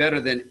lives. That's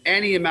better than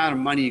any amount of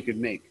money you could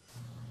make.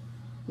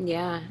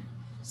 Yeah.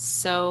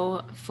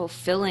 So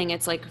fulfilling.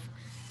 It's like,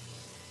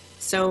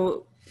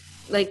 so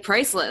like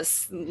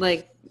priceless,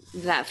 like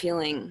that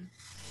feeling.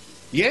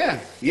 Yeah.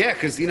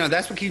 Cause you know,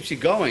 that's what keeps you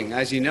going,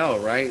 as you know,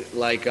 right?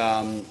 Like,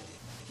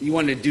 you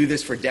want to do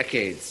this for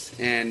decades,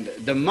 and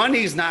the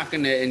money's not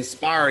going to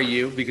inspire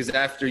you, because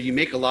after you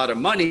make a lot of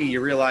money,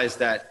 you realize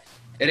that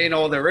it ain't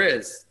all there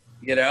is,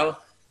 you know?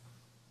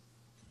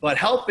 But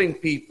helping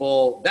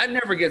people, that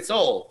never gets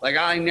old. Like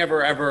I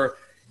never ever,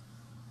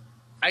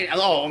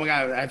 oh my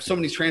God, I have so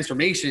many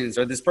transformations,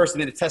 or this person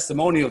made a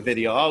testimonial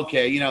video.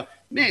 Okay, you know,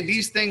 man,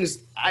 these things,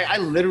 I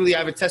literally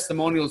have a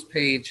testimonials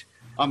page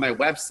on my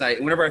website.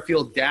 And whenever I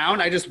feel down,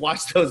 I just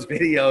watch those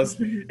videos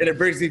and it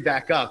brings me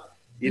back up,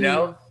 you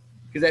know?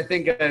 Because I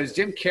think it was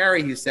Jim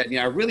Carrey who said, you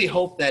know, I really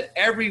hope that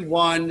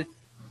everyone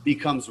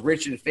becomes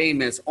rich and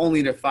famous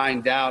only to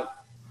find out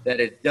that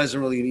it doesn't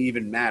really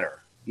even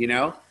matter, you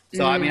know?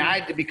 So, I mean, I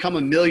had to become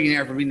a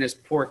millionaire from being this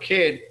poor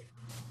kid.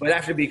 But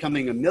after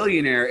becoming a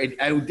millionaire, it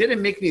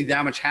didn't make me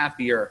that much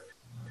happier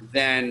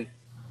than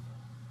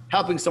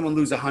helping someone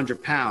lose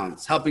 100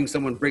 pounds, helping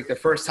someone break their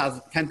first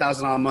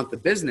 $10,000 a month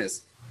of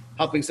business,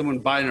 helping someone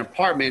buy an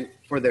apartment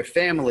for their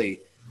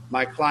family.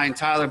 My client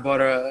Tyler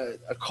bought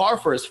a car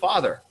for his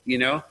father, you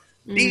know?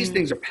 These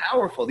things are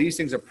powerful. These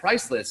things are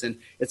priceless. And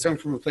it's coming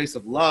from a place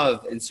of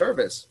love and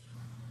service.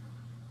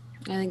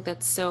 I think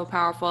that's so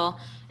powerful.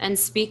 And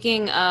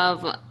speaking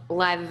of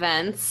live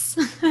events,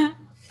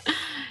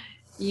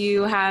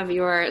 you have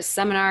your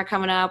seminar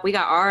coming up. We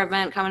got our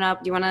event coming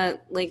up. Do you want to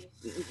like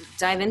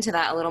dive into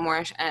that a little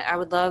more? I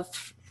would love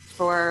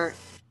for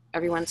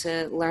everyone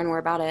to learn more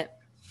about it.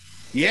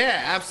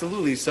 Yeah,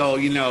 absolutely. So,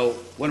 you know,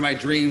 one of my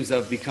dreams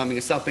of becoming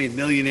a self-made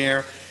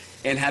millionaire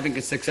and having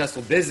a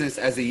successful business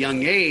as a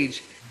young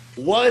age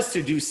was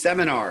to do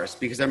seminars,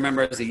 because I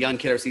remember as a young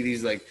kid, I would see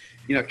these like,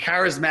 you know,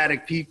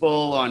 charismatic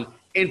people on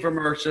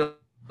infomercials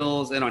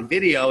and on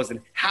videos,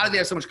 and how did they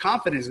have so much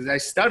confidence? Because I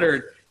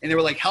stuttered and they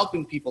were like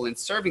helping people and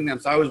serving them.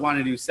 So I always wanted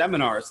to do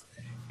seminars.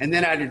 And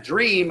then I had a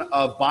dream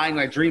of buying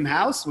my dream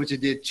house, which I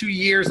did 2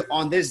 years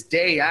on this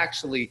day,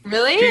 actually.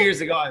 Really? 2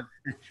 years ago.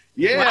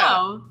 Yeah.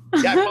 Wow.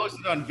 Yeah, I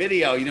posted on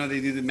video. You know,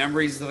 they do the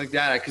memories and stuff like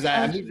that. Because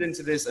I moved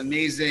into this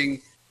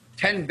amazing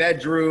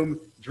 10-bedroom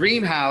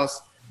dream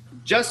house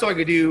just so I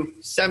could do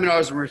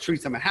seminars and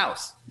retreats at my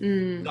house.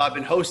 So I've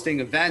been hosting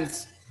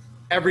events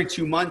every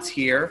 2 months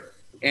here.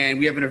 And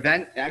we have an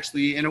event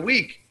actually in a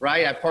week,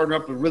 right? I partner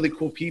up with really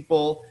cool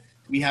people.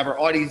 We have our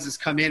audiences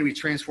come in, we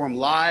transform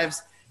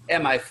lives.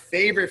 And my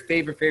favorite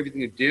thing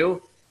to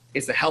do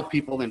is to help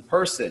people in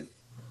person,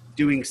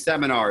 doing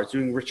seminars,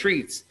 doing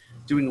retreats,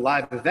 doing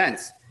live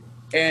events.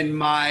 And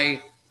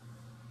my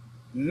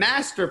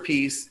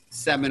masterpiece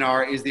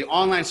seminar is the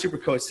online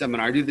Supercoach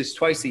seminar. I do this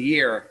twice a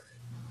year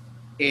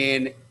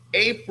in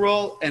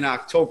April and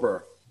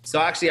October. So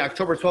actually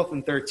October 12th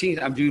and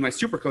 13th, I'm doing my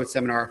Supercoach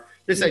seminar.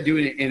 This I do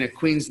in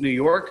Queens, New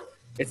York.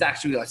 It's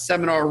actually a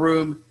seminar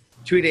room,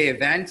 2-day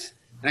event.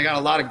 And I got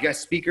a lot of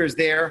guest speakers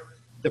there.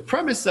 The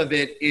premise of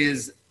it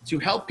is to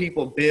help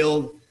people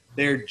build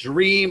their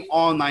dream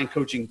online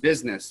coaching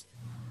business.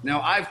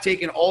 Now, I've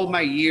taken all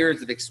my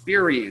years of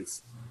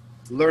experience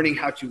learning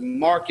how to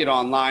market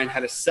online, how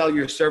to sell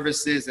your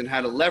services, and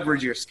how to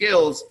leverage your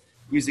skills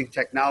using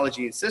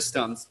technology and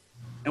systems.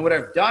 And what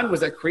I've done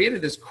was I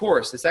created this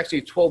course. It's actually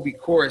a 12-week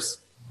course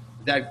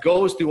that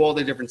goes through all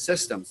the different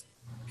systems,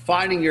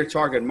 finding your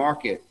target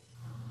market,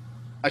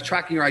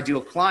 attracting your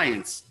ideal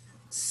clients,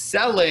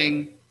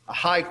 selling a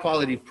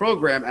high-quality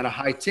program at a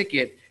high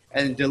ticket,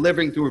 and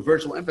delivering through a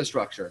virtual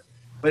infrastructure.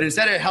 But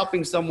instead of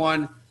helping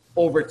someone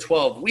over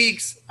 12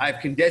 weeks, I've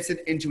condensed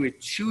it into a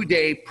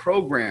 2-day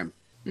program.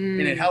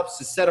 And it helps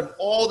to set up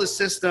all the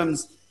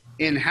systems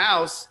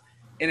in-house.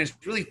 And it's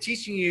really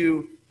teaching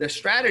you the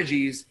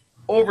strategies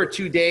over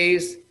 2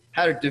 days,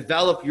 how to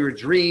develop your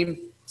dream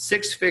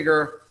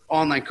 6-figure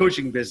online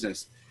coaching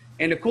business.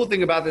 And the cool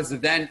thing about this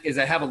event is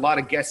I have a lot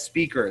of guest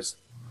speakers.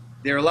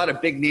 There are a lot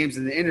of big names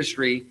in the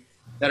industry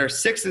that are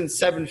 6- and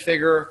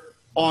 7-figure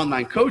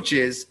online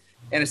coaches.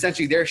 And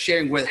essentially they're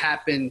sharing what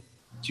happened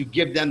to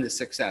give them the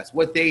success,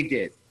 what they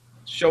did,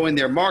 showing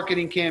their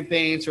marketing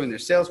campaigns, showing their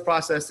sales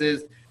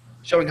processes,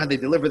 showing how they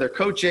deliver their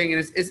coaching.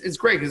 And it's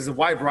great because it's a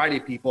wide variety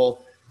of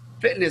people,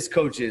 fitness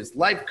coaches,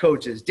 life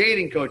coaches,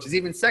 dating coaches,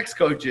 even sex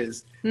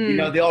coaches. You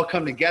know, they all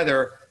come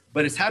together,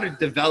 but it's how to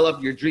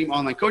develop your dream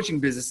online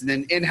coaching business. And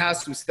then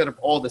in-house, we set up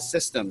all the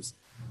systems.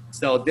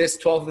 So this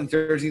 12th and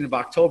 13th of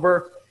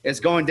October is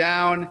going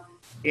down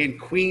in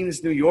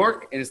Queens, New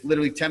York, and it's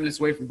literally 10 minutes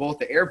away from both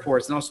the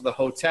airports and also the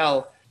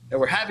hotel that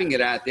we're having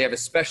it at. They have a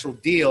special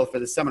deal for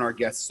the seminar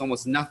guests. It's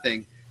almost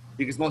nothing,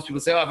 because most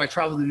people say, oh, if I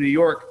travel to New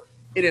York,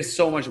 it is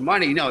so much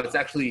money. No, it's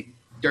actually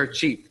dirt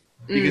cheap,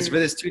 because for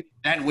this 2-day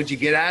event, what you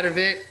get out of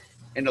it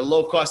and the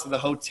low cost of the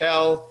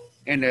hotel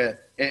and the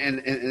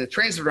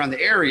transit around the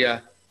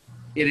area,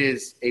 it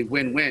is a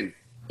win-win.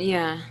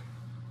 Yeah.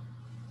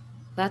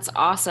 That's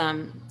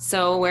awesome.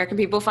 So where can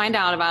people find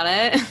out about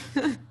it?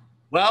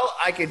 Well,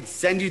 I could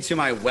send you to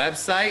my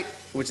website,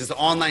 which is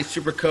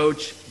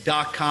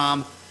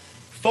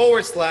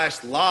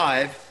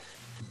onlinesupercoach.com/live.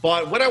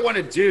 But what I want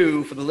to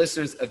do for the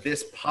listeners of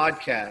this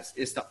podcast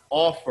is to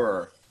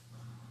offer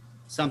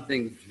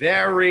something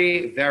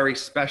very, very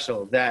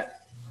special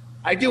that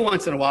I do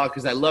once in a while,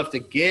 because I love to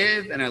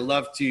give and I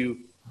love to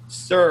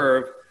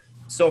serve.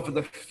 So for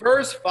the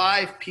first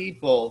 5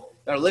 people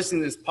that are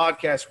listening to this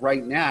podcast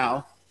right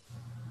now,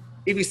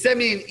 if you send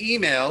me an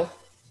email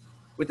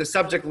with the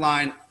subject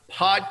line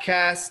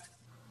podcast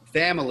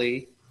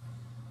family,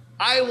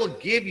 I will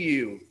give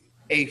you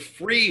a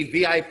free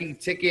VIP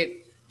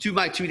ticket to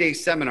my 2-day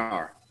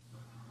seminar.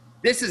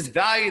 This is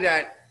valued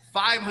at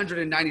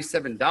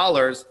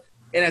 $597.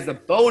 And as a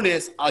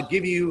bonus, I'll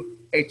give you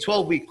a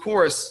 12-week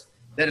course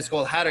that is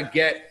called How to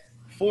Get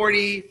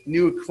 40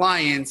 New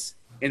Clients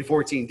in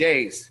 14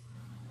 Days.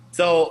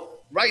 So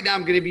right now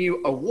I'm going to give you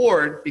an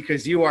award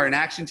because you are an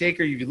action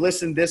taker. You've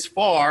listened this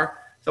far,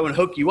 so I'm going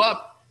to hook you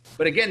up.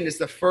 But again, this is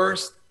the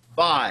first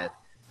 5.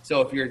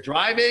 So if you're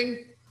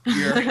driving,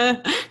 you're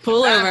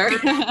pull over,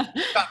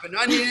 chopping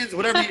onions,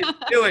 whatever you're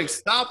doing,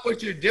 stop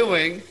what you're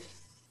doing.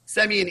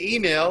 Send me an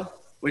email,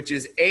 which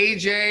is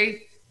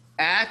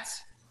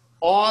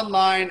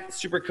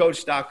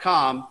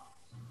aj@onlinesupercoach.com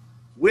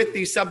with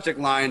the subject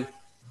line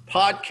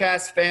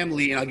podcast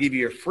family, and I'll give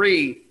you a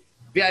free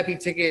VIP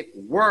ticket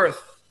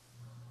worth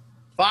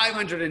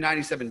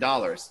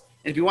 $597.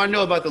 And if you want to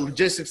know about the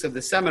logistics of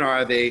the seminar, I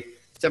have a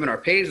seminar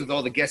page with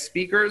all the guest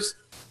speakers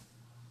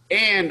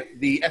and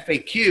the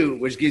FAQ,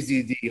 which gives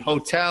you the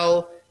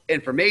hotel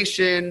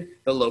information,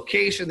 the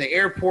location, the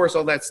airports,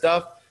 all that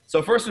stuff.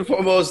 So first and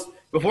foremost,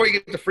 before you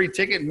get the free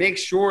ticket, make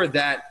sure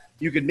that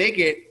you can make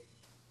it.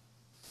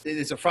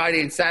 It's a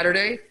Friday and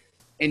Saturday,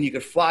 and you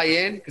could fly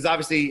in, because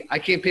obviously I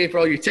can't pay for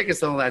all your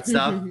tickets and all that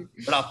stuff,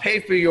 but I'll pay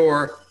for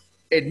your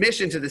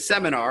admission to the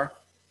seminar.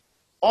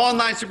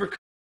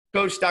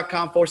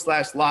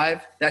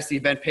 onlinesupercoach.com/live. That's the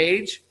event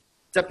page.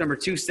 Step number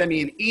 2, send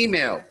me an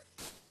email.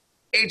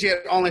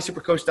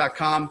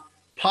 aj@onlinesupercoach.com,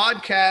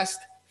 podcast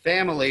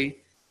family,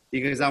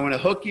 because I want to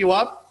hook you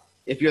up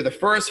if you're the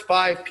first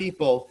 5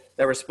 people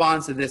that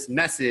respond to this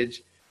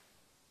message.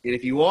 And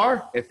if you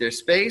are, if there's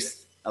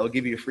space, I will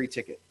give you a free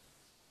ticket.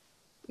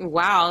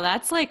 Wow,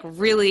 that's like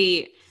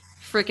really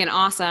freaking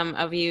awesome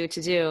of you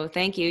to do.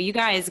 Thank you. You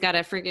guys got to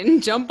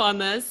freaking jump on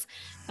this.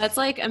 That's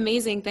like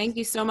amazing. Thank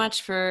you so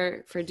much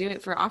for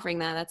offering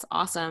that. That's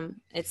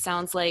awesome. It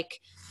sounds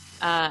like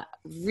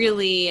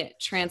really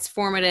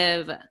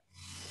transformative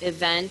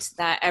event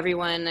that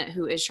everyone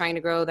who is trying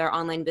to grow their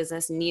online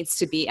business needs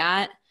to be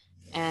at.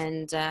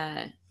 And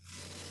I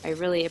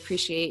really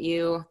appreciate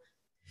you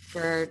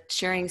for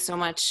sharing so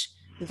much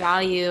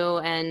value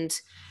and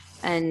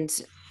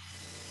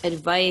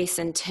advice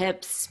and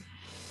tips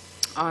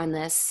on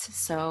this.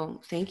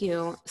 So thank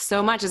you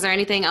so much. Is there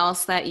anything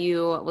else that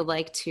you would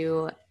like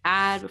to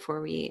add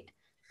before we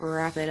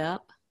wrap it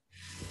up?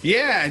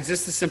 Yeah, it's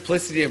just the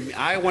simplicity of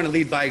I want to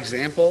lead by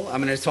example.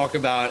 I'm going to talk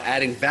about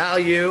adding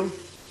value,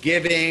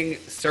 giving,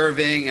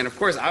 serving, and of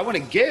course, I want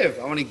to give.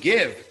 I want to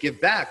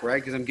give back,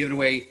 right? Because I'm giving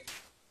away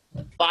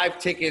 5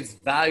 tickets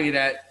valued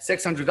at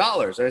 $600.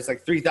 Right? It's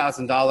like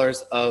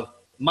 $3,000 of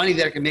money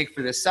that I can make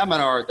for this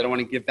seminar that I want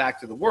to give back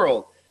to the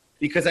world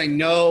because I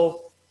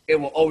know it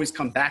will always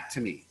come back to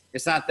me.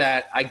 It's not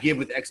that I give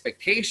with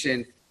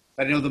expectation,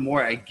 but I know the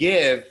more I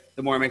give,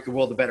 the more I make the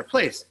world a better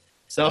place.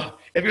 So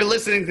if you're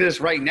listening to this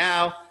right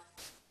now,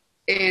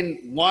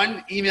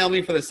 one, email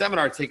me for the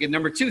seminar ticket.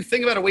 Number 2,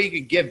 think about a way you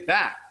could give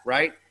back,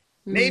 right?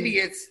 Maybe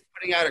it's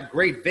putting out a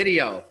great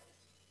video.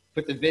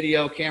 Put the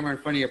video camera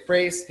in front of your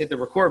face, hit the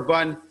record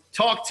button,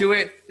 talk to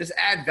it, just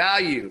add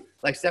value.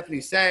 Like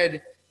Stephanie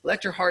said,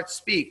 let your heart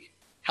speak.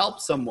 Help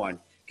someone.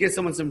 Give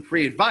someone some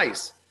free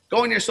advice.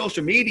 Go on your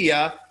social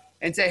media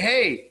and say,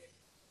 hey,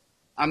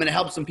 I'm going to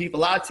help some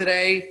people out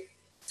today.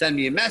 Send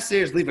me a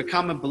message, leave a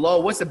comment below.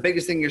 What's the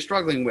biggest thing you're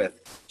struggling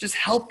with? Just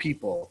help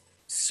people.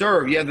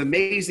 Serve. You have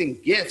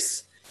amazing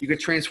gifts. You could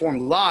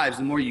transform lives.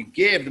 The more you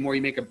give, the more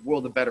you make a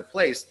world a better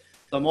place.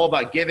 So I'm all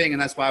about giving,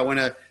 and that's why I want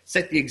to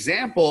set the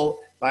example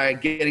by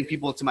getting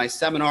people to my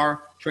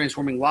seminar,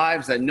 Transforming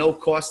Lives, at no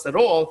cost at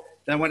all.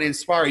 Then I want to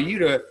inspire you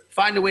to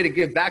find a way to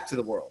give back to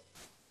the world.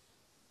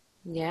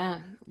 Yeah.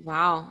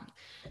 Wow.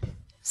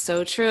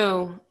 So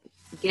true.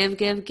 Give,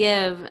 give,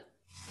 give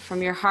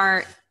from your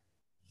heart.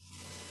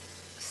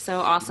 So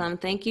awesome.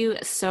 Thank you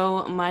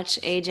so much,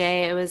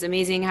 AJ. It was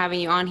amazing having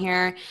you on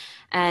here.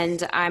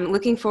 And I'm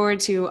looking forward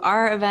to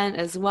our event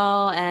as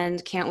well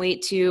and can't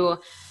wait to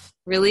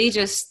really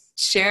just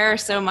share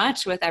so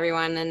much with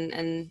everyone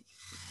and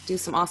do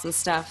some awesome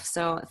stuff.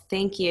 So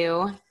thank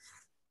you.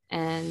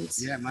 And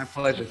yeah, my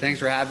pleasure. Thanks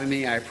for having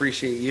me. I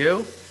appreciate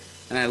you.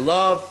 And I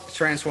love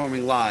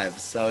transforming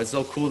lives. So it's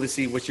so cool to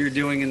see what you're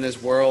doing in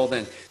this world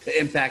and the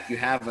impact you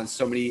have on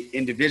so many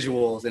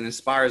individuals, and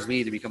inspires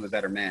me to become a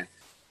better man.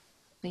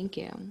 thank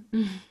you.